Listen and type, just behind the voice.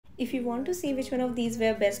If you want to see which one of these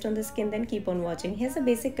were best on the skin, then keep on watching. Here's a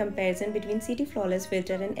basic comparison between CT Flawless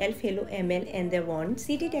Filter and e.l.f. Halo ML and their wand.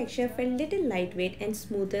 CT texture felt little lightweight and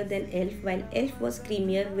smoother than e.l.f., while e.l.f. was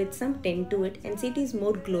creamier with some tint to it, and CT is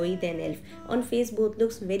more glowy than e.l.f. On face, both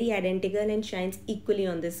looks very identical and shines equally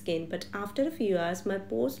on the skin, but after a few hours, my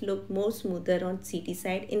pores look more smoother on CT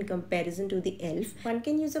side in comparison to the e.l.f. One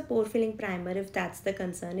can use a pore filling primer if that's the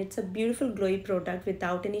concern. It's a beautiful glowy product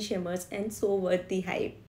without any shimmers and so worth the hype.